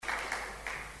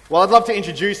Well, I'd love to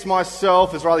introduce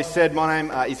myself. As Riley said, my name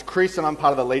is Chris and I'm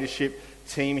part of the leadership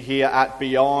team here at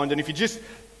Beyond. And if you're just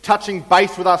touching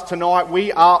base with us tonight,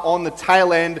 we are on the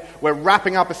tail end. We're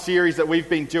wrapping up a series that we've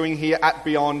been doing here at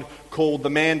Beyond called The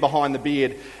Man Behind the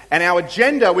Beard. And our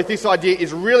agenda with this idea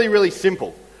is really, really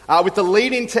simple. With the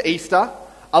lead into Easter,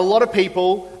 a lot of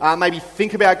people maybe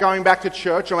think about going back to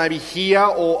church or maybe hear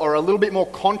or are a little bit more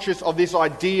conscious of this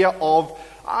idea of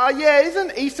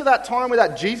isn't Easter that time where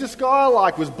that Jesus guy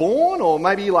was born or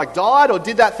maybe died or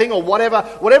did that thing or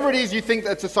whatever it is you think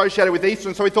that's associated with Easter.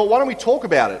 And so we thought, why don't we talk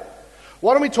about it?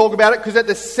 Why don't we talk about it? Because at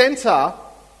the center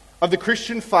of the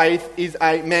Christian faith is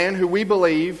a man who we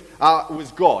believe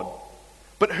was God.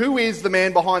 But who is the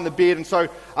man behind the beard? And so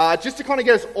just to kind of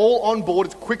get us all on board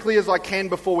as quickly as I can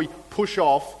before we push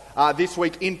off this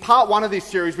week, in part one of this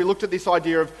series we looked at this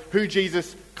idea of who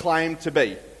Jesus claimed to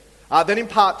be. Then in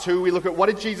part two, we look at what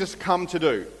did Jesus come to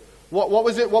do? What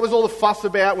was it? What was all the fuss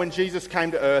about when Jesus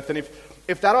came to earth? And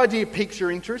if that idea piques your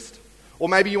interest, or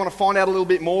maybe you want to find out a little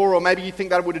bit more, or maybe you think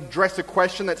that would address a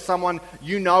question that someone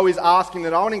you know is asking,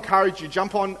 then I would encourage you,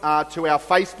 jump on to our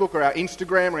Facebook or our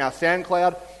Instagram or our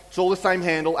SoundCloud. It's all the same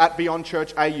handle, at Beyond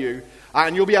Church AU.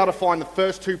 And you'll be able to find the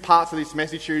first two parts of this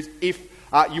message series if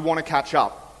you want to catch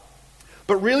up.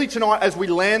 But really tonight, as we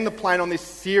land the plane on this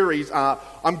series,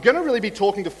 I'm going to really be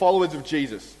talking to followers of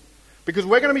Jesus. Because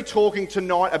we're going to be talking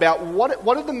tonight about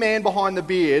what did the man behind the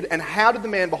beard, and how did the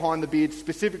man behind the beard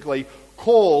specifically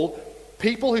call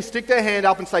people who stick their hand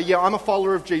up and say, yeah, I'm a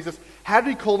follower of Jesus. How did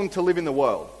he call them to live in the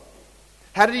world?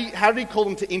 How did he call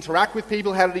them to interact with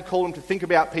people? How did he call them to think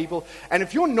about people? And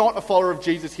if you're not a follower of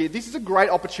Jesus here, this is a great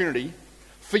opportunity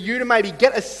for you to maybe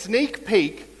get a sneak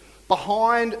peek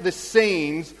behind the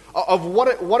scenes of what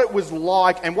it was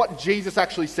like and what Jesus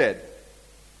actually said.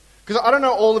 Because I don't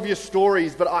know all of your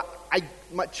stories, but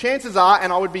my chances are,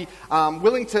 and I would be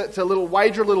willing to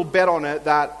wager a little bet on it,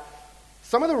 that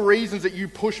some of the reasons that you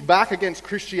push back against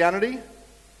Christianity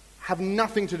have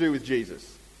nothing to do with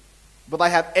Jesus. But they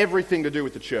have everything to do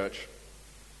with the church.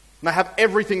 And they have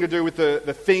everything to do with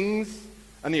the things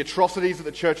and the atrocities that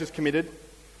the church has committed.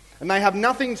 And they have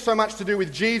nothing so much to do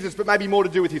with Jesus, but maybe more to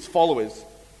do with his followers.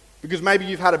 Because maybe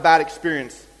you've had a bad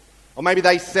experience. Or maybe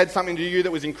they said something to you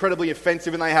that was incredibly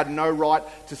offensive and they had no right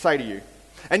to say to you.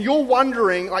 And you're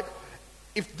wondering,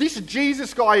 if this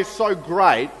Jesus guy is so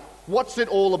great, what's it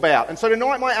all about? And so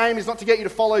tonight my aim is not to get you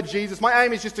to follow Jesus. My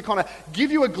aim is just to kind of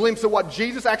give you a glimpse of what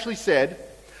Jesus actually said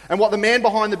and what the man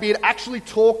behind the beard actually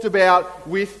talked about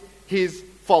with his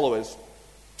followers.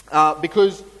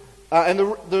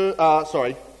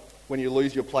 When you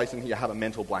lose your place and you have a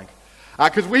mental blank.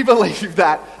 Because we believe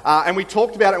that, and we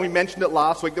talked about it and we mentioned it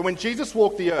last week, that when Jesus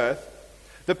walked the earth,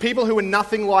 the people who were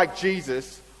nothing like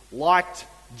Jesus liked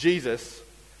Jesus,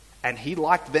 and he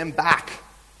liked them back.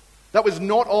 That was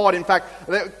not odd. In fact,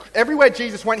 everywhere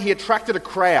Jesus went, he attracted a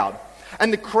crowd.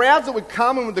 And the crowds that would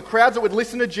come and the crowds that would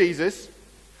listen to Jesus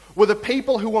were the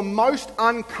people who were most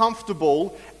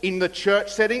uncomfortable in the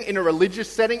church setting, in a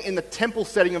religious setting, in the temple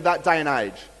setting of that day and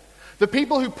age. The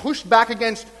people who pushed back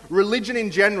against religion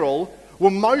in general were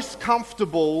most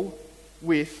comfortable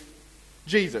with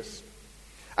Jesus.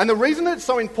 And the reason that it's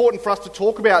so important for us to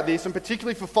talk about this, and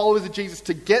particularly for followers of Jesus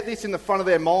to get this in the front of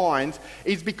their minds,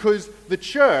 is because the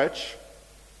church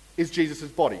is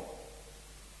Jesus' body.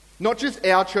 Not just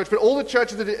our church, but all the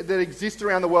churches that exist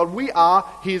around the world, we are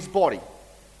his body.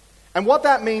 And what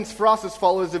that means for us as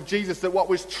followers of Jesus, that what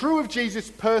was true of Jesus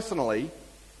personally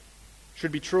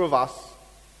should be true of us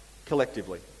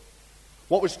collectively.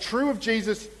 What was true of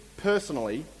Jesus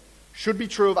personally should be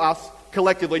true of us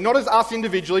collectively. Not as us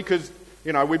individually, because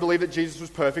we believe that Jesus was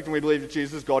perfect and we believe that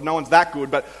Jesus is God. No one's that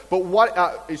good. But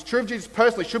what is true of Jesus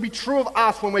personally should be true of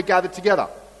us when we're gathered together.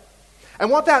 And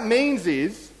what that means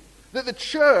is that the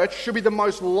church should be the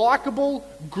most likable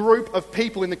group of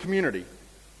people in the community.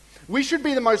 We should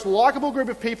be the most likable group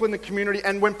of people in the community.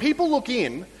 And when people look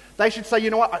in, they should say, you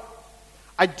know what,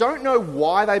 I don't know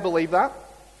why they believe that.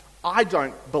 I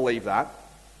don't believe that,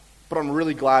 but I'm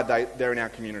really glad they're in our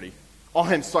community.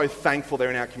 I am so thankful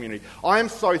they're in our community. I am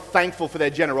so thankful for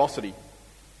their generosity.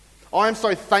 I am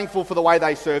so thankful for the way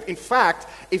they serve. In fact,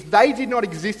 if they did not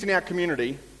exist in our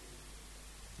community,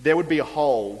 there would be a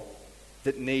hole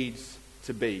that needs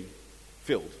to be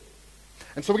filled.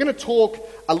 And so we're going to talk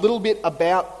a little bit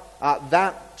about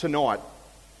that tonight.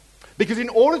 Because in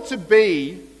order to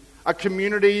be a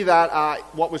community that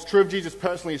what was true of Jesus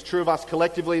personally is true of us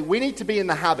collectively, we need to be in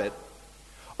the habit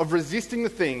of resisting the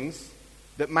things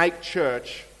that make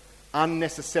church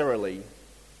unnecessarily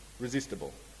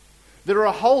resistible. There are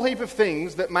a whole heap of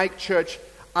things that make church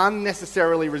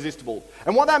unnecessarily resistible.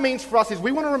 And what that means for us is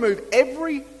we want to remove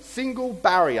every single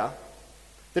barrier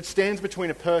that stands between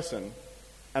a person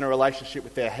and a relationship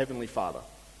with their Heavenly Father,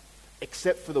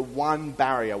 except for the one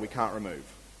barrier we can't remove,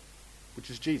 which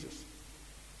is Jesus.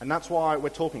 And that's why we're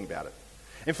talking about it.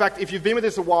 In fact, if you've been with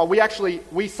us a while,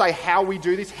 we say how we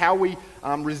do this, how we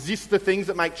resist the things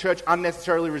that make church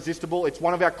unnecessarily resistible. It's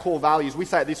one of our core values. We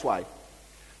say it this way,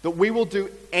 that we will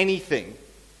do anything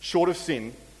short of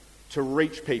sin to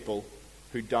reach people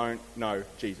who don't know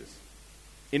Jesus.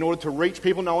 In order to reach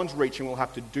people no one's reaching, we'll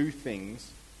have to do things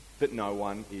that no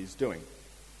one is doing.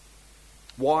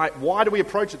 Why do we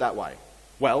approach it that way?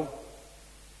 Well,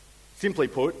 simply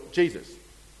put, Jesus.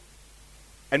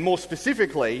 And more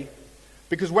specifically,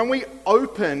 because when we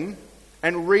open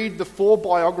and read the 4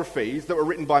 biographies that were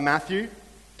written by Matthew,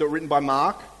 that were written by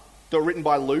Mark, that were written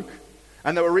by Luke,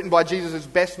 and that were written by Jesus'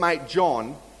 best mate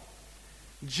John,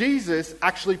 Jesus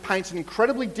actually paints an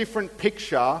incredibly different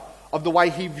picture of the way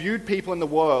he viewed people in the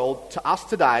world to us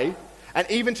today, and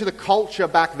even to the culture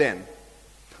back then.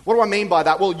 What do I mean by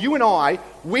that? Well, you and I,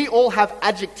 we all have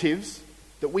adjectives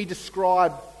that we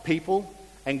describe people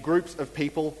and groups of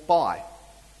people by.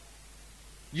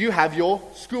 You have your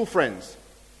school friends,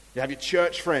 you have your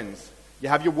church friends, you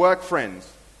have your work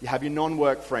friends, you have your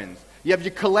non-work friends, you have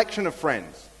your collection of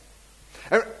friends.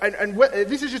 And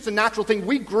this is just a natural thing.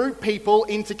 We group people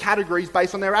into categories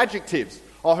based on their adjectives.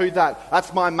 Oh, who's that?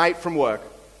 That's my mate from work.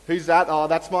 Who's that? Oh,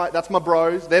 that's my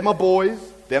bros. They're my boys.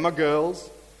 They're my girls.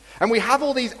 And we have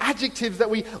all these adjectives that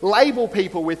we label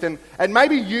people with. And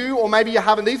maybe you, or maybe you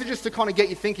haven't. These are just to kind of get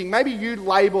you thinking. Maybe you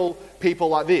label people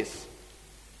like this.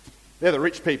 They're the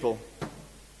rich people.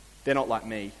 They're not like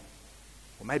me.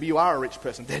 Or maybe you are a rich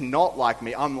person. They're not like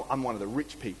me. I'm one of the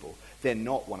rich people. They're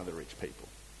not one of the rich people.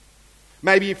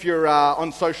 Maybe if you're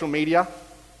on social media,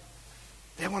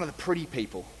 they're one of the pretty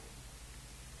people.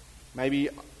 Maybe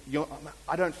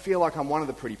I don't feel like I'm one of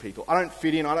the pretty people. I don't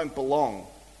fit in. I don't belong.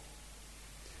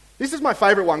 This is my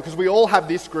favourite one because we all have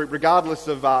this group, regardless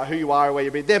of who you are or where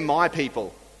you've been. They're my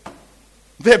people.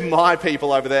 They're my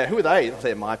people over there. Who are they?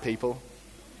 They're my people.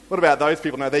 What about those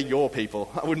people? No, they're your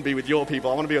people. I wouldn't be with your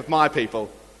people. I want to be with my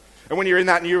people. And when you're in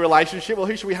that new relationship, well,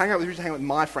 who should we hang out with? We should hang out with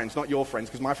my friends, not your friends,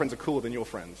 because my friends are cooler than your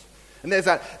friends. And there's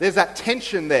that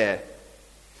tension there.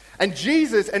 And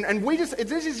Jesus,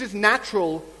 this is just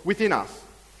natural within us.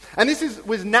 And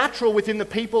was natural within the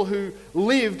people who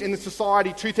lived in the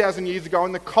society 2,000 years ago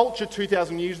and the culture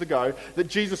 2,000 years ago that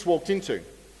Jesus walked into.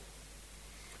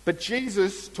 But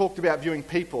Jesus talked about viewing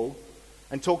people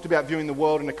and talked about viewing the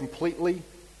world in a completely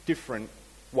different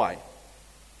way.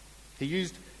 He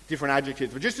used different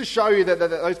adjectives. But just to show you that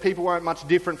those people weren't much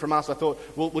different from us, I thought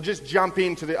we'll just jump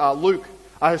into the Luke,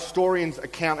 a historian's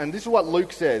account. And this is what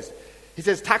Luke says. He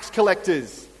says, tax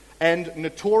collectors and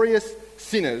notorious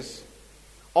sinners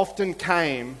often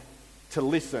came to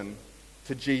listen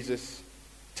to Jesus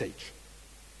teach.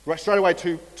 Right, straight away,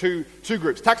 two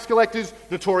groups. Tax collectors,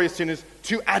 notorious sinners,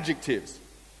 2 adjectives.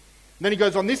 And then he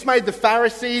goes on, this made the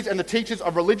Pharisees and the teachers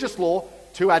of religious law,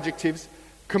 2 adjectives,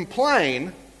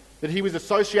 complain that he was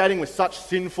associating with such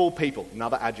sinful people,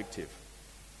 another adjective.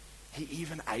 He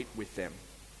even ate with them.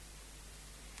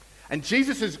 And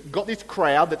Jesus has got this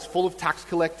crowd that's full of tax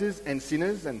collectors and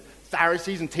sinners and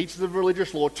Pharisees and teachers of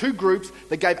religious law, 2 groups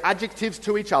that gave adjectives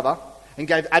to each other and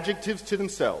gave adjectives to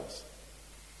themselves.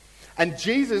 And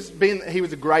Jesus, he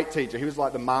was a great teacher. He was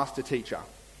like the master teacher.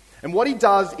 And what he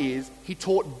does is he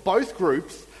taught both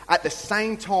groups at the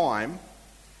same time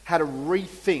how to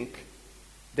rethink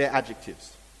their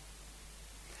adjectives.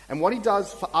 And what he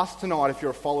does for us tonight, if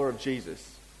you're a follower of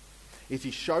Jesus, is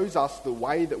he shows us the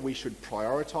way that we should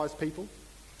prioritize people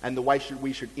and the way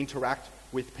we should interact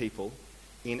with people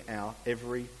in our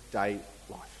everyday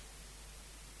life.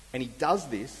 And he does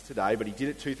this today, but he did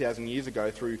it 2,000 years ago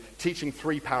through teaching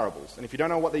 3 parables. And if you don't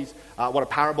know what a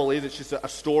parable is, it's just a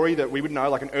story that we would know,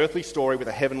 like an earthly story with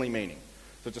a heavenly meaning.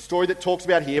 So it's a story that talks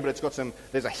about here, but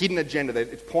there's a hidden agenda there.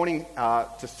 It's pointing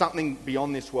to something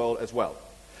beyond this world as well.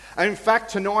 And in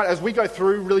fact, tonight, as we go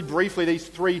through really briefly these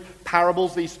 3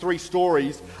 parables, these 3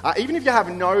 stories, even if you have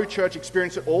no church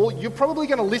experience at all, you're probably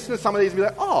going to listen to some of these and be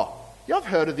like, oh, yeah, I've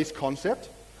heard of this concept.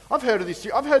 I've heard of this.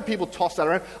 I've heard people toss that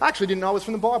around. I actually didn't know it was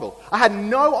from the Bible. I had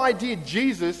no idea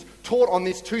Jesus taught on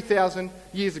this 2,000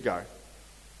 years ago.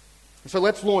 So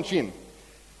let's launch in.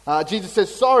 Jesus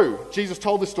says, Jesus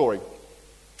told the story.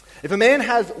 If a man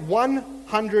has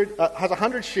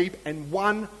 100 sheep and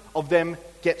one of them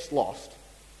gets lost,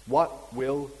 what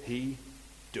will he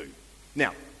do?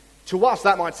 Now, to us,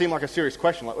 that might seem like a serious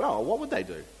question. Like, oh, what would they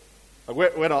do?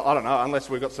 We're not, I don't know, unless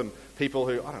we've got some people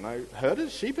who, I don't know,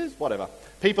 herders, sheepers, whatever.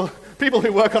 People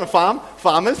who work on a farm,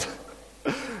 farmers,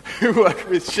 who work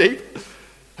with sheep.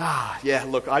 Yeah,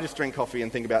 look, I just drink coffee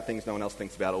and think about things no one else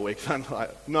thinks about all week. So I'm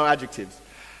like, no adjectives.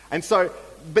 And so,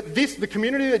 but the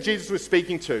community that Jesus was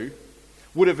speaking to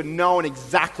would have known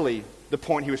exactly the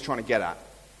point he was trying to get at.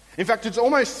 In fact, it's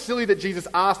almost silly that Jesus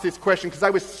asked this question because they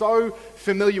were so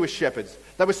familiar with shepherds.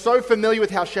 They were so familiar with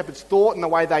how shepherds thought and the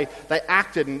way they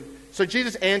acted. And so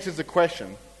Jesus answers the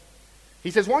question.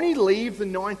 He says, why don't you leave the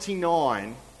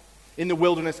 99 in the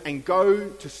wilderness and go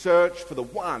to search for the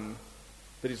one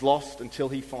that is lost until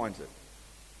he finds it?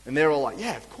 And they're all like,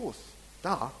 yeah, of course,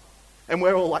 duh. And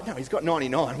we're all like, no, he's got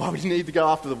 99. Why would you need to go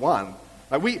after the one?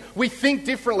 Like we think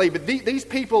differently, but these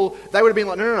people, they would have been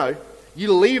like, no.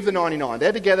 You leave the 99.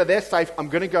 They're together, they're safe. I'm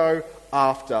going to go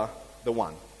after the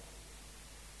one.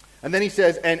 And then he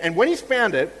says, and when he's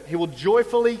found it, he will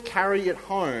joyfully carry it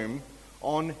home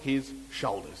on his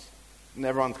shoulders. And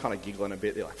everyone's kind of giggling a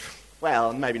bit. They're like,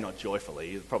 well, maybe not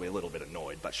joyfully. He's probably a little bit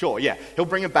annoyed. But sure, yeah, he'll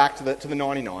bring it back to the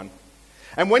 99.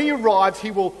 And when he arrives,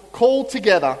 he will call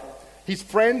together his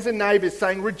friends and neighbours,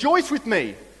 saying, rejoice with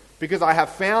me, because I have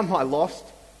found my lost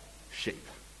sheep.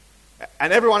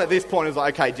 And everyone at this point is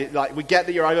like, okay, like, we get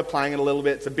that you're overplaying it a little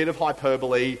bit. It's a bit of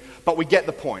hyperbole, but we get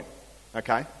the point,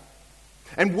 okay?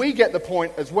 And we get the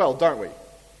point as well, don't we?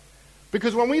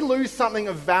 Because when we lose something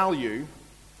of value,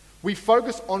 we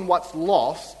focus on what's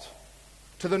lost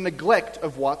to the neglect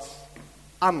of what's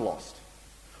unlost.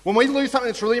 When we lose something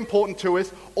that's really important to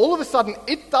us, all of a sudden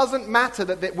it doesn't matter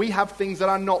that we have things that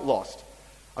are not lost.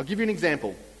 I'll give you an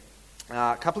example.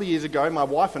 A couple of years ago, my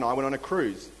wife and I went on a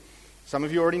cruise. Some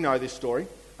of you already know this story,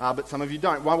 but some of you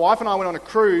don't. My wife and I went on a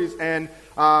cruise, and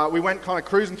we went kind of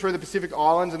cruising through the Pacific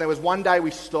Islands, and there was one day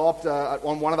we stopped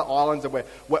on one of the islands, and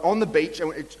we're on the beach,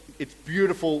 and it's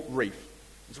beautiful reef.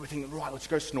 So we're thinking, right, let's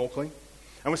go snorkeling.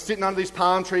 And we're sitting under this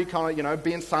palm tree, kind of,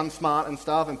 being sun smart and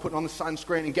stuff, and putting on the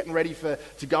sunscreen and getting ready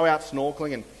to go out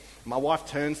snorkeling. And my wife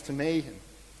turns to me, and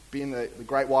being the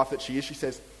great wife that she is, she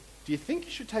says, do you think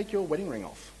you should take your wedding ring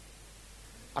off?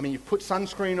 I mean, you've put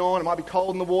sunscreen on, it might be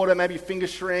cold in the water, maybe your finger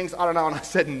shrinks, I don't know. And I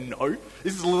said, no.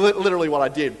 This is literally what I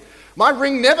did. My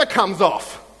ring never comes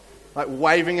off. Like,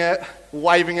 waving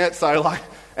it, so like,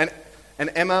 and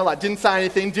Emma, like, didn't say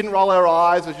anything, didn't roll her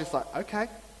eyes, was just like, okay,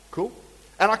 cool.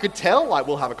 And I could tell, like,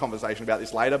 we'll have a conversation about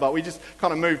this later, but we just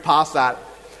kind of moved past that.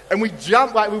 And we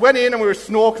jumped, like, we went in and we were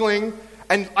snorkeling,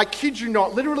 and I kid you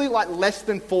not, literally like less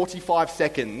than 45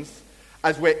 seconds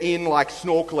as we're in, like,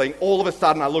 snorkeling, all of a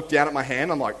sudden I look down at my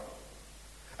hand, I'm like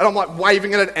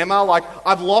waving it at Emma, like,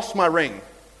 I've lost my ring.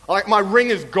 Like, my ring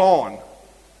is gone.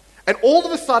 And all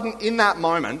of a sudden, in that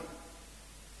moment,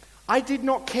 I did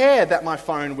not care that my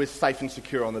phone was safe and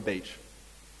secure on the beach.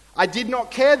 I did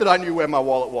not care that I knew where my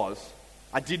wallet was.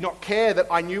 I did not care that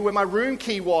I knew where my room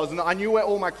key was and that I knew where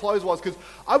all my clothes was, because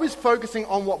I was focusing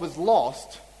on what was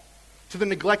lost to the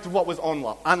neglect of what was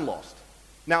unlost.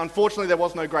 Now, unfortunately, there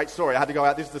was no great story. I had to go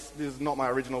out. This is not my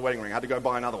original wedding ring. I had to go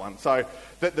buy another one. So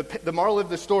the moral of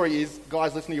the story is,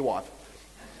 guys, listen to your wife.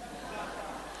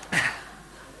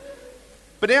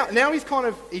 But now he's kind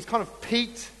of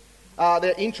piqued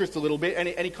their interest a little bit,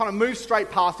 and he kind of moves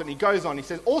straight past it, and he goes on. He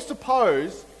says, or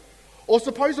suppose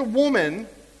a woman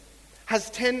has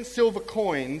 10 silver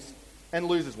coins and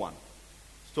loses one.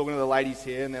 He's talking to the ladies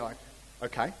here, and they're like,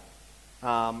 okay.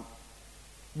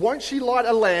 Won't she light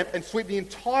a lamp and sweep the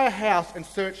entire house and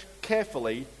search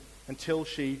carefully until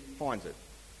she finds it?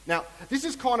 Now, this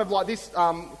is kind of like this.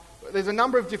 There's a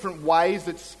number of different ways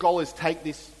that scholars take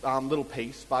this little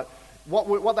piece, but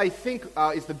what they think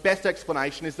is the best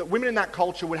explanation is that women in that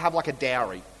culture would have like a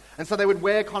dowry. And so they would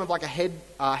wear kind of like a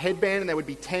headband, and there would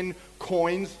be 10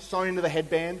 coins sewn into the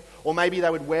headband. Or maybe they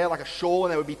would wear like a shawl,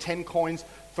 and there would be 10 coins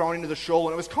thrown into the shawl.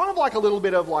 And it was kind of like a little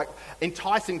bit of like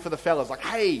enticing for the fellas. Like,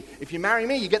 hey, if you marry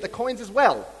me, you get the coins as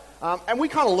well. And we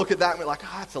kind of look at that and we're like,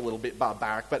 that's a little bit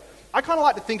barbaric. But I kind of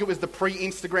like to think it was the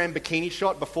pre-Instagram bikini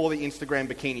shot before the Instagram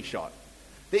bikini shot.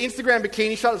 The Instagram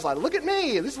bikini shot is like, look at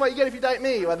me, this is what you get if you date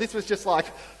me. Well, this was just like,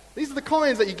 these are the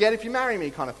coins that you get if you marry me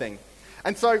kind of thing.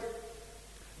 And so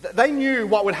they knew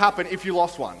what would happen if you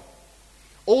lost one.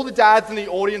 All the dads in the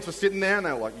audience were sitting there and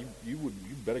they were like, you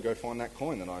better go find that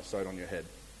coin that I sewed on your head.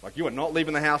 Like, you are not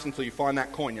leaving the house until you find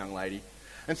that coin, young lady.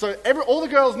 And so all the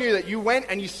girls knew that you went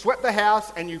and you swept the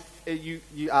house and you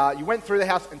went through the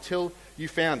house until you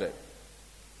found it.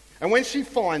 And when she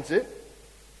finds it,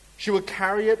 she will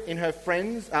carry it in her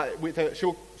friends, she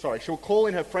will call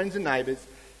in her friends and neighbours,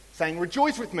 saying,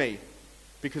 rejoice with me,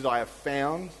 because I have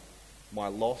found my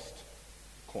lost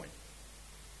coin.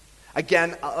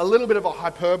 Again, a little bit of a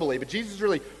hyperbole, but Jesus is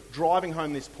really driving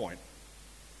home this point.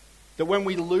 that when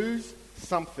we lose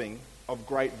something of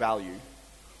great value,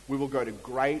 we will go to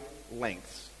great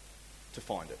lengths to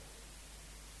find it.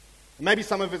 And maybe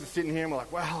some of us are sitting here and we're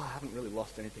like, well, I haven't really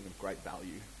lost anything of great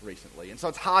value recently. And so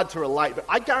it's hard to relate, but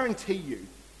I guarantee you,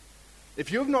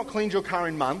 if you have not cleaned your car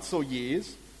in months or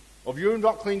years, or if you have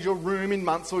not cleaned your room in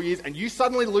months or years, and you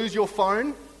suddenly lose your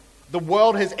phone, the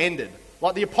world has ended.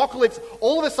 Like the apocalypse,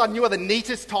 all of a sudden you are the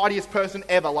neatest, tidiest person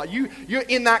ever. Like you're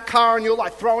in that car and you're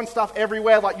like throwing stuff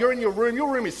everywhere. Like you're in your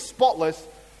room is spotless.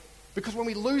 Because when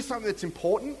we lose something that's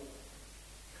important,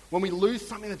 when we lose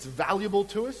something that's valuable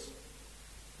to us,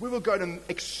 we will go to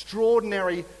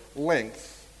extraordinary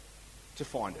lengths to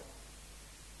find it.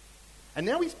 And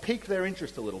now he's piqued their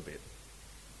interest a little bit.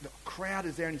 The crowd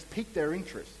is there and he's piqued their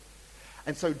interest.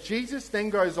 And so Jesus then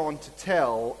goes on to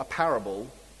tell a parable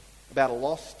about a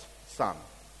lost son.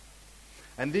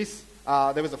 And this,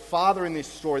 there was a father in this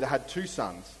story that had two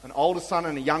sons, an older son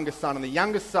and a younger son. And the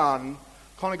younger son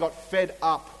kind of got fed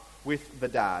up with the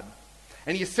dad.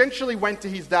 And he essentially went to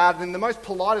his dad, and in the most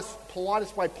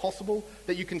politest way possible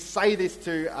that you can say this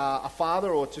to a father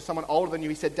or to someone older than you,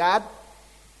 he said, Dad,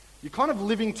 you're kind of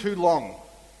living too long.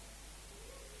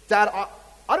 Dad,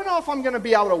 I don't know if I'm going to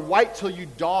be able to wait till you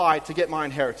die to get my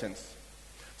inheritance.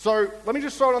 So let me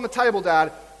just throw it on the table,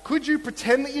 Dad. Could you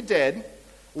pretend that you're dead,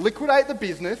 liquidate the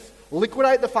business,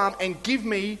 liquidate the farm, and give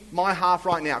me my half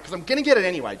right now? Because I'm going to get it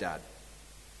anyway, Dad.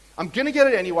 I'm going to get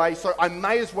it anyway, so I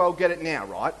may as well get it now,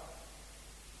 right?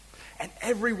 And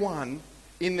everyone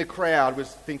in the crowd was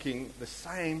thinking the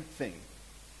same thing.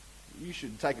 You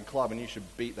should take a club and you should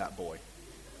beat that boy.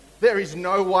 There is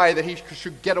no way that he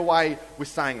should get away with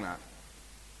saying that.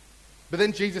 But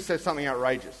then Jesus says something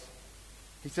outrageous.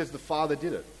 He says the father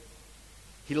did it.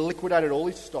 He liquidated all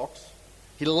his stocks,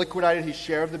 he liquidated his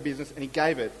share of the business, and he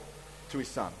gave it to his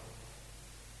son.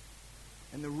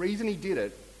 And the reason he did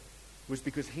it was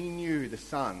because he knew the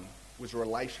son was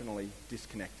relationally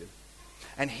disconnected.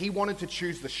 And he wanted to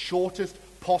choose the shortest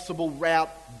possible route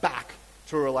back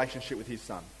to a relationship with his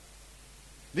son.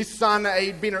 This son,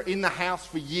 he'd been in the house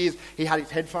for years. He had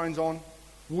his headphones on,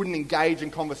 wouldn't engage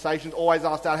in conversations, always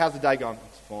asked Dad, how's the day going?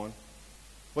 It's fine.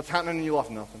 What's happening in your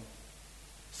life? Nothing.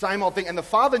 Same old thing. And the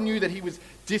father knew that he was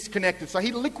disconnected. So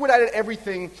he liquidated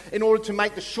everything in order to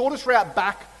make the shortest route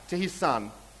back to his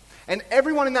son. And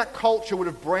everyone in that culture would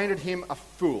have branded him a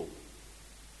fool.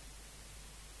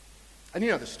 And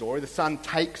you know the story. The son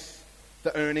takes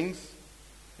the earnings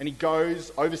and he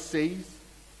goes overseas,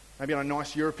 maybe on a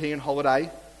nice European holiday,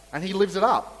 and he lives it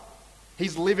up.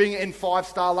 He's living in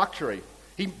 5-star luxury.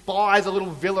 He buys a little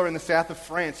villa in the south of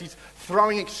France. He's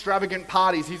throwing extravagant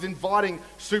parties. He's inviting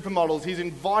supermodels. He's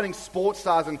inviting sports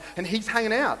stars, and he's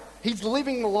hanging out. He's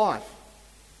living the life.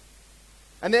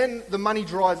 And then the money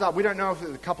dries up. We don't know if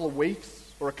it's a couple of weeks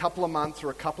or a couple of months or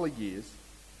a couple of years.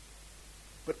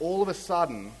 But all of a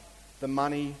sudden, the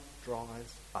money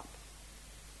dries up.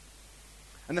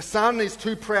 And the son is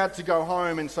too proud to go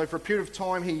home, and so for a period of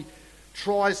time he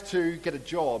tries to get a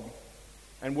job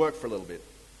and work for a little bit.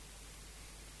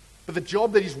 But the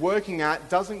job that he's working at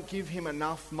doesn't give him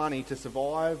enough money to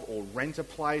survive or rent a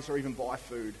place or even buy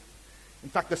food. In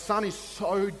fact, the son is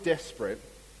so desperate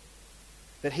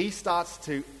that he starts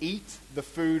to eat the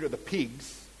food of the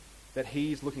pigs that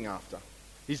he's looking after.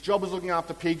 His job was looking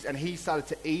after pigs, and he started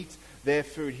to eat their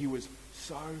food. He was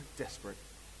so desperate.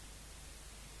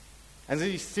 And as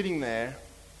he's sitting there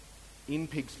in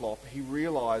pig slop, he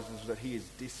realizes that he is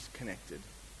disconnected.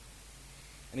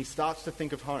 And he starts to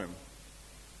think of home.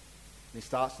 And he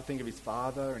starts to think of his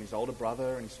father and his older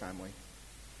brother and his family.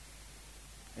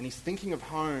 And he's thinking of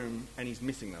home and he's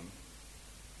missing them.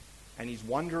 And he's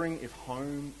wondering if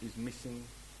home is missing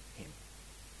him.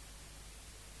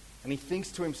 And he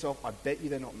thinks to himself, I bet you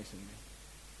they're not missing me.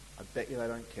 I bet you they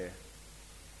don't care.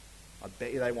 I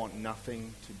bet you they want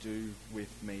nothing to do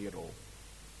with me at all.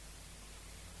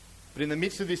 But in the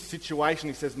midst of this situation,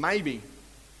 he says, maybe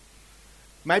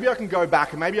I can go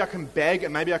back and maybe I can beg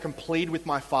and maybe I can plead with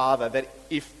my father that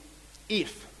if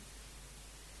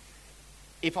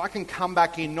I can come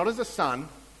back in, not as a son,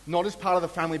 not as part of the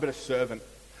family, but a servant.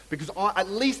 Because at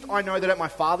least I know that at my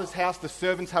father's house, the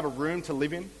servants have a room to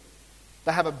live in.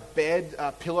 They have a bed,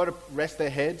 a pillow to rest their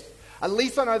heads. At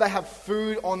least I know they have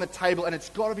food on the table, and it's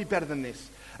got to be better than this.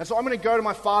 And so I'm going to go to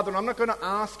my father, and I'm not going to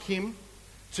ask him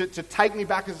to take me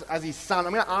back as his son.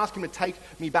 I'm going to ask him to take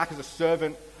me back as a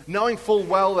servant, knowing full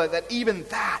well that even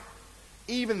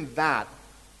that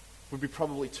would be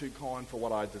probably too kind for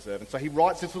what I deserve. And so he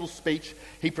writes this little speech,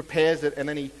 he prepares it, and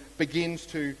then he begins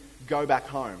to go back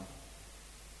home.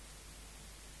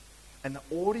 And the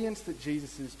audience that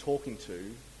Jesus is talking to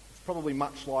is probably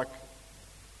much like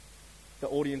the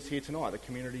audience here tonight, the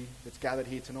community that's gathered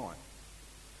here tonight.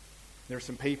 There are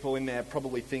some people in there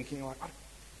probably thinking, like,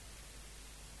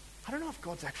 I don't know if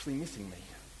God's actually missing me.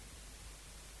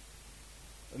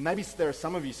 And maybe there are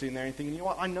some of you sitting there and thinking, you know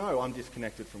what, I know I'm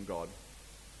disconnected from God.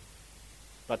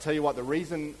 But I tell you what, the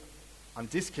reason I'm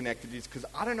disconnected is because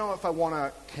I don't know if I want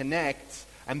to connect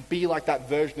and be like that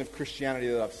version of Christianity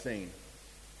that I've seen.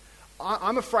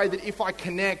 I'm afraid that if I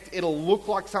connect, it'll look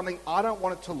like something I don't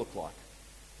want it to look like.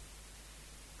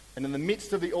 And in the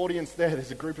midst of the audience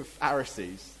there's a group of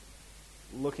Pharisees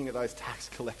looking at those tax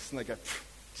collectors and they go,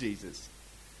 Jesus,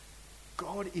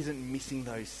 God isn't missing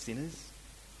those sinners.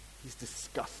 He's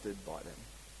disgusted by them.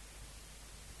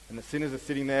 And the sinners are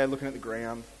sitting there looking at the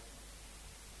ground.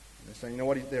 And they're saying, you know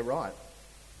what, they're right.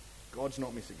 God's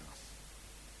not missing us.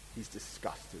 He's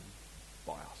disgusted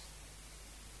by us.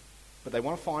 But they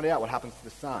want to find out what happens to the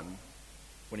son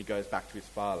when he goes back to his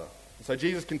father. And so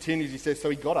Jesus continues, he says, so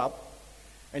he got up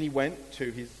and he went to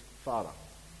his father.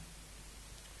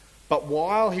 But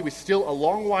while he was still a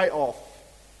long way off,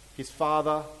 his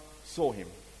father saw him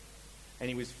and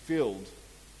he was filled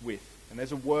with, and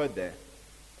there's a word there,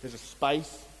 there's a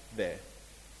space there.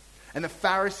 And the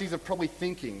Pharisees are probably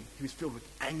thinking he was filled with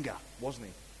anger, wasn't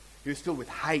he? He was filled with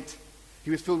hate.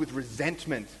 He was filled with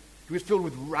resentment. He was filled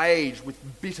with rage, with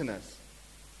bitterness.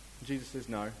 And Jesus says,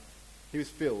 no, he was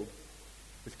filled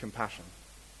with compassion.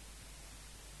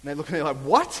 And they look at him like,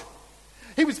 what?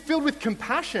 He was filled with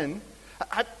compassion?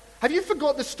 Have you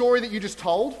forgot the story that you just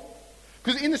told?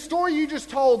 Because in the story you just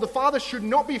told, the father should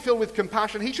not be filled with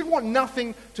compassion. He should want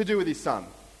nothing to do with his son.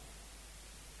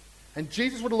 And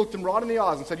Jesus would have looked him right in the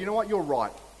eyes and said, you know what, you're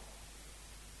right.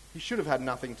 He should have had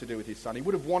nothing to do with his son. He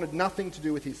would have wanted nothing to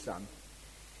do with his son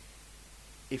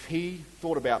if he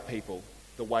thought about people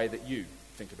the way that you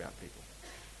think about people.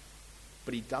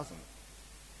 But he doesn't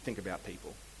think about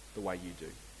people the way you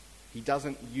do. He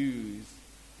doesn't use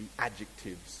the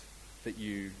adjectives that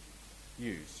you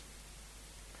use.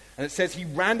 And it says he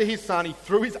ran to his son, he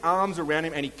threw his arms around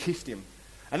him and he kissed him.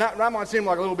 And that might seem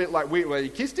like a little bit like weird, where he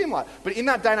kissed him, but in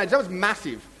that day and age, that was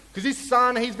massive. Because his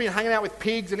son, he's been hanging out with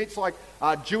pigs, and it's like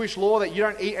Jewish law that you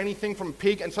don't eat anything from a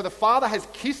pig. And so the father has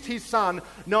kissed his son,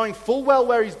 knowing full well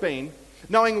where he's been,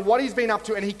 knowing what he's been up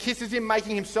to, and he kisses him,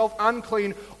 making himself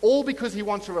unclean, all because he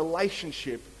wants a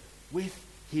relationship with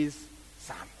his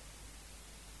son.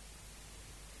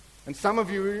 And some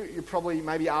of you're probably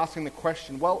maybe asking the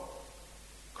question, well,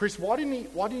 Chris, why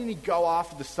didn't he go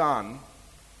after the son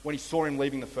when he saw him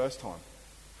leaving the first time?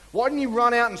 Why didn't he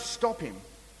run out and stop him?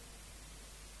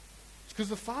 It's because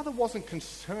the father wasn't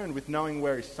concerned with knowing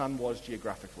where his son was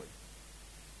geographically.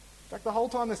 In fact, the whole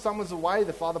time the son was away,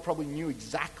 the father probably knew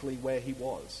exactly where he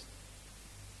was.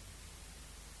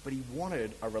 But he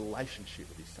wanted a relationship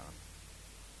with his son.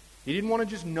 He didn't want to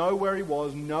just know where he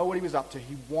was, know what he was up to.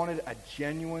 He wanted a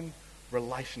genuine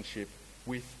relationship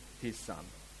with his son.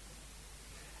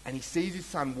 And he sees his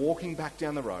son walking back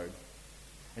down the road,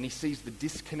 and he sees the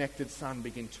disconnected son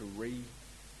begin to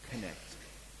reconnect.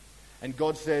 And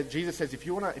Jesus says, if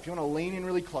you want to lean in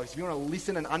really close, if you want to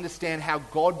listen and understand how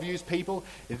God views people,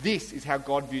 this is how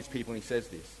God views people. And he says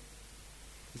this.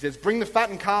 He says, bring the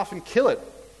fattened calf and kill it.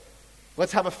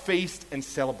 Let's have a feast and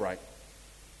celebrate.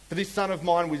 For this son of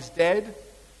mine was dead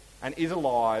and is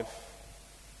alive.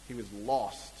 He was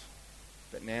lost,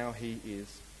 but now he is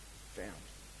found.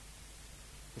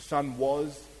 The son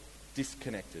was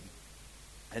disconnected,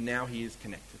 and now he is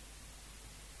connected.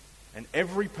 And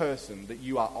every person that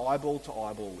you are eyeball to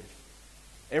eyeball with,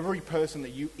 every person that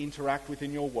you interact with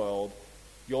in your world,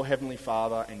 your Heavenly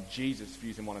Father and Jesus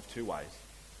views in one of two ways.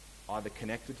 Either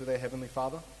connected to their Heavenly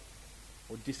Father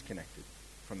or disconnected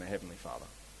from their Heavenly Father.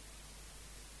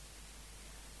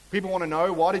 People want to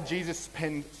know, why did Jesus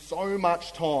spend so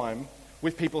much time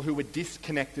with people who were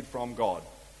disconnected from God?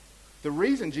 The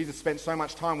reason Jesus spent so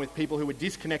much time with people who were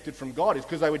disconnected from God is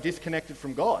because they were disconnected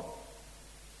from God.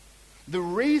 The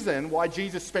reason why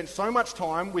Jesus spent so much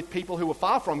time with people who were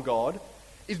far from God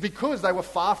is because they were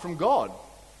far from God.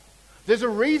 There's a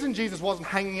reason Jesus wasn't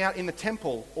hanging out in the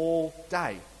temple all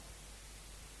day.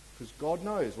 Because God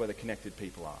knows where the connected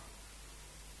people are.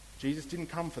 Jesus didn't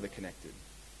come for the connected.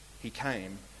 He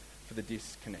came for the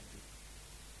disconnected.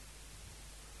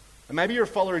 And maybe you're a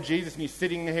follower of Jesus and you're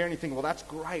sitting here and you think, well, that's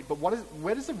great, but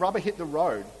where does the rubber hit the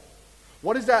road?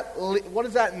 What does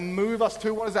that move us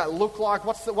to? What does that look like?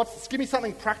 Give me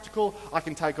something practical I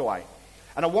can take away.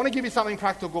 And I want to give you something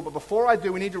practical, but before I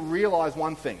do, we need to realize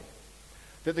one thing.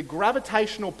 That the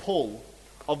gravitational pull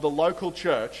of the local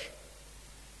church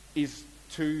is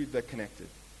to the connected.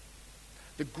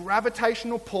 The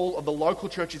gravitational pull of the local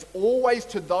church is always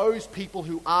to those people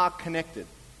who are connected.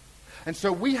 And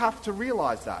so we have to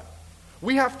realize that.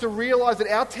 We have to realize that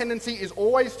our tendency is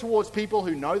always towards people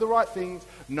who know the right things,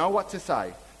 know what to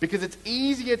say. Because it's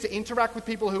easier to interact with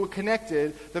people who are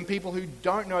connected than people who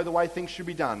don't know the way things should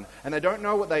be done. And they don't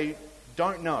know what they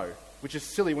don't know, which is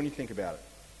silly when you think about it.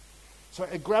 So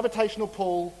a gravitational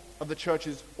pull of the church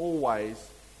is always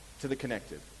to the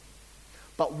connected.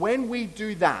 But when we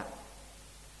do that,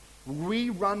 we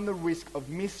run the risk of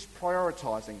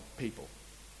misprioritizing people.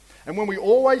 And when we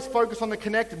always focus on the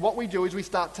connected, what we do is we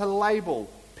start to label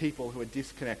people who are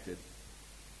disconnected.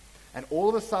 And all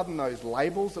of a sudden, those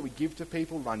labels that we give to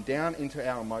people run down into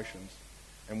our emotions.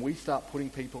 And we start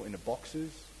putting people into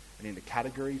boxes and into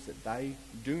categories that they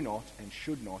do not and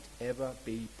should not ever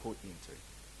be put into.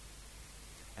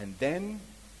 And then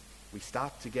we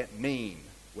start to get mean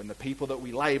when the people that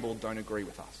we label don't agree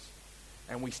with us.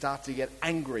 And we start to get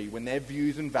angry when their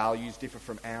views and values differ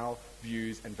from our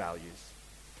views and values.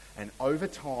 And over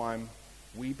time,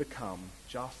 we become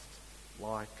just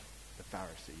like the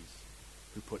Pharisees,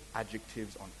 who put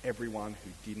adjectives on everyone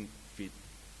who didn't fit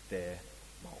their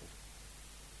mold.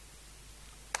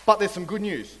 But there's some good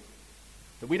news,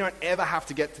 that we don't ever have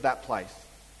to get to that place.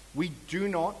 We do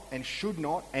not and should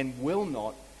not and will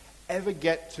not ever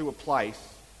get to a place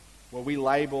where we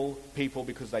label people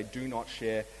because they do not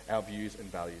share our views and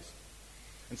values.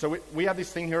 And so we have this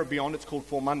thing here at Beyond, it's called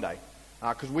For Monday,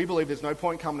 because we believe there's no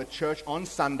point coming to church on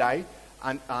Sunday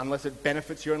unless it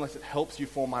benefits you, unless it helps you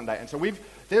for Monday. And so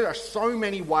there are so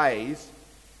many ways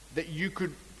that you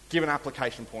could give an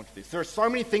application point to this. There are so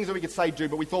many things that we could say do,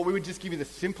 but we thought we would just give you the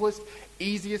simplest,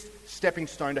 easiest stepping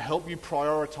stone to help you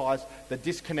prioritize the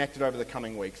disconnected over the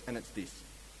coming weeks, and it's this: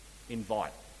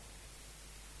 invite.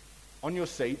 On your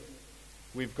seat,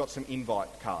 we've got some invite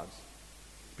cards,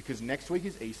 because next week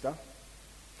is Easter,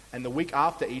 and the week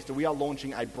after Easter, we are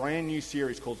launching a brand new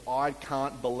series called I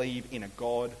Can't Believe in a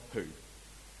God Who.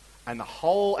 And our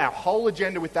whole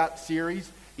agenda with that series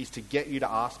is to get you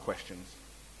to ask questions.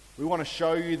 We want to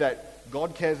show you that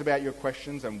God cares about your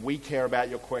questions and we care about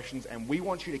your questions, and we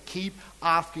want you to keep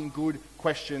asking good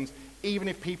questions even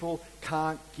if people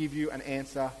can't give you an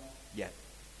answer yet.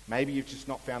 Maybe you've just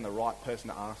not found the right person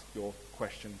to ask your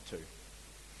question to.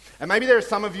 And maybe there are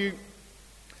some of you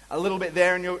a little bit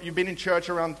there, and you've been in church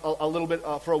around a little bit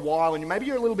for a while, and maybe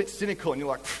you're a little bit cynical, and you're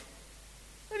like,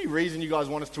 any reason you guys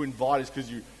want us to invite is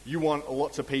because you want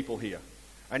lots of people here.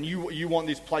 And you want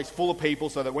this place full of people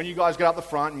so that when you guys get up the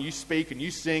front and you speak and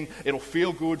you sing, it'll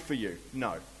feel good for you.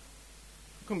 No. It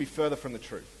couldn't be further from the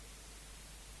truth.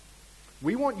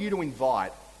 We want you to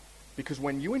invite because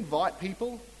when you invite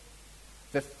people,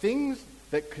 the things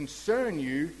that concern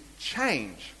you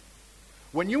change.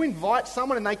 When you invite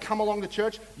someone and they come along to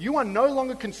church, you are no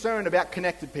longer concerned about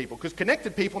connected people, because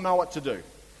connected people know what to do.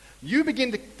 You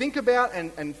begin to think about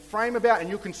and frame about, and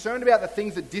you're concerned about the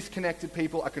things that disconnected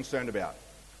people are concerned about.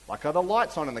 Like, are the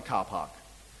lights on in the car park?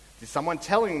 Is someone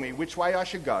telling me which way I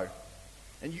should go?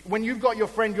 And when you've got your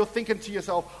friend, you're thinking to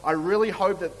yourself, I really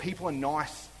hope that people are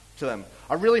nice to them.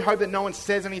 I really hope that no one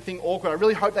says anything awkward. I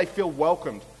really hope they feel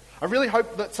welcomed. I really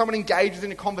hope that someone engages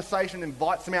in a conversation and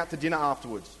invites them out to dinner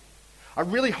afterwards. I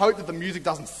really hope that the music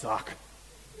doesn't suck.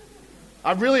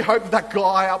 I really hope that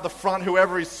guy out the front,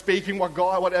 whoever is speaking,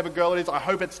 whatever girl it is, I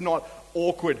hope it's not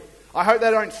awkward. I hope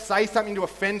they don't say something to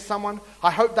offend someone.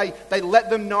 I hope they let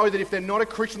them know that if they're not a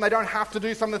Christian, they don't have to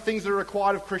do some of the things that are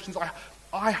required of Christians.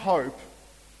 I hope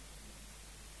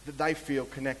that they feel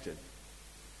connected.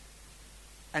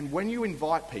 And when you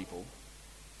invite people,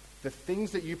 the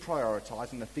things that you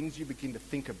prioritize and the things you begin to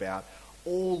think about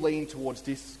all lean towards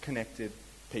disconnected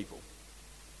people.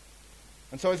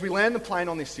 And so as we land the plane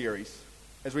on this series,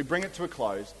 as we bring it to a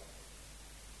close,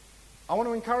 I want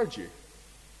to encourage you.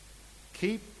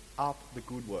 Keep up the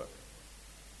good work.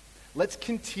 Let's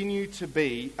continue to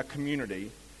be a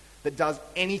community that does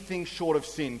anything short of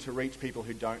sin to reach people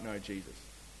who don't know Jesus.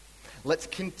 Let's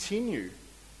continue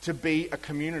to be a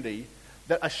community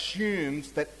that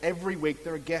assumes that every week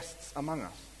there are guests among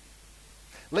us.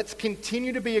 Let's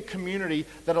continue to be a community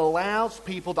that allows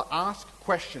people to ask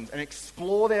questions and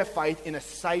explore their faith in a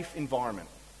safe environment.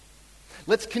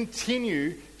 Let's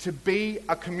continue to be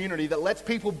a community that lets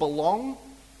people belong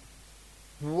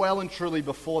well and truly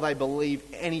before they believe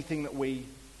anything that we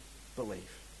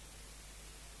believe.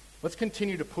 Let's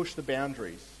continue to push the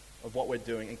boundaries of what we're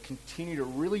doing and continue to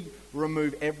really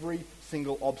remove every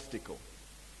single obstacle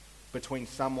between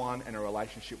someone and a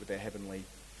relationship with their Heavenly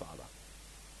Father.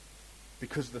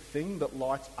 Because the thing that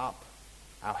lights up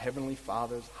our Heavenly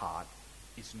Father's heart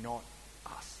is not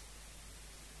us.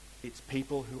 It's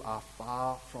people who are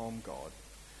far from God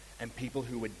and people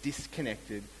who are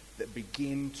disconnected that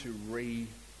begin to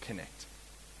reconnect.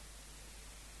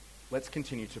 let's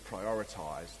continue to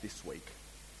prioritize this week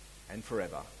and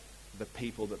forever the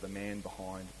people that the man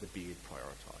behind the beard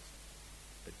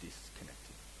prioritized, the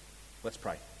disconnected. Let's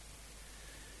pray.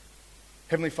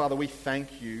 Heavenly Father, we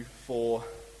thank you for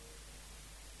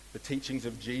the teachings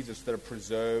of Jesus that are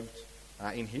preserved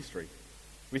in history.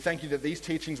 We thank you that these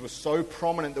teachings were so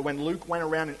prominent that when Luke went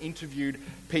around and interviewed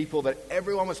people, that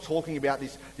everyone was talking about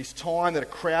this time that a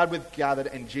crowd was gathered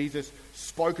and Jesus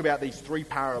spoke about these three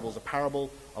parables, a parable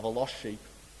of a lost sheep,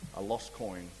 a lost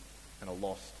coin, and a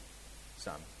lost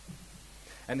son.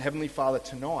 And Heavenly Father,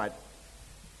 tonight,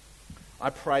 I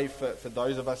pray for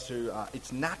those of us who,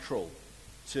 it's natural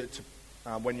to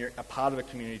when you're a part of a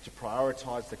community to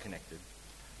prioritize the connected.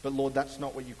 But Lord, that's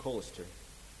not what you call us to.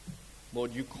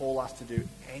 Lord, you call us to do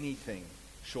anything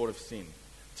short of sin,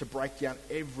 to break down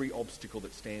every obstacle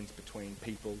that stands between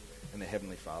people and the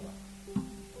Heavenly Father.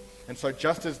 And so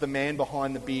just as the man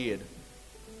behind the beard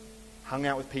hung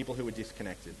out with people who were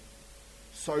disconnected,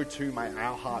 so too may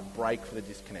our heart break for the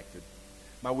disconnected.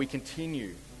 May we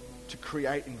continue to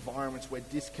create environments where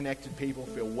disconnected people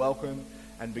feel welcome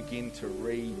and begin to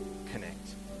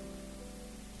reconnect.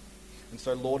 And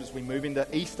so, Lord, as we move into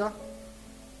Easter,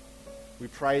 we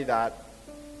pray that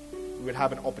we would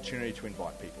have an opportunity to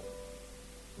invite people.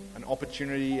 An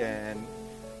opportunity, and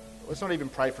let's not even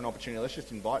pray for an opportunity, let's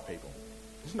just invite people.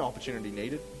 There's no opportunity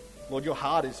needed. Lord, your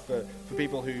heart is for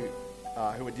people who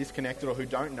are disconnected or who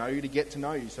don't know you to get to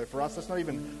know you. So for us, let's not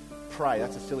even pray.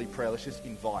 That's a silly prayer. Let's just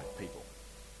invite people.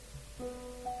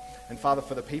 And Father,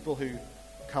 for the people who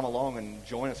come along and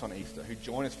join us on Easter, who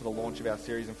join us for the launch of our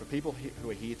series, and for people who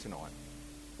are here tonight,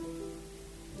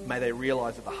 may they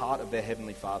realize that the heart of their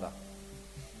Heavenly Father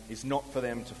is not for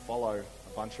them to follow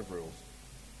a bunch of rules,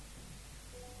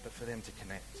 but for them to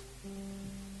connect.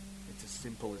 It's as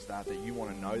simple as that you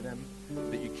want to know them,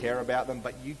 that you care about them,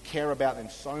 but you care about them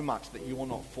so much that you will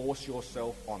not force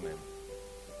yourself on them.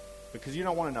 Because you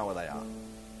don't want to know where they are.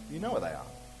 You know where they are.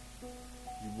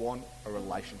 You want a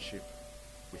relationship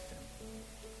with them.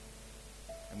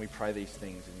 And we pray these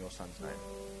things in your Son's name.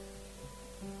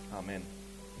 Amen.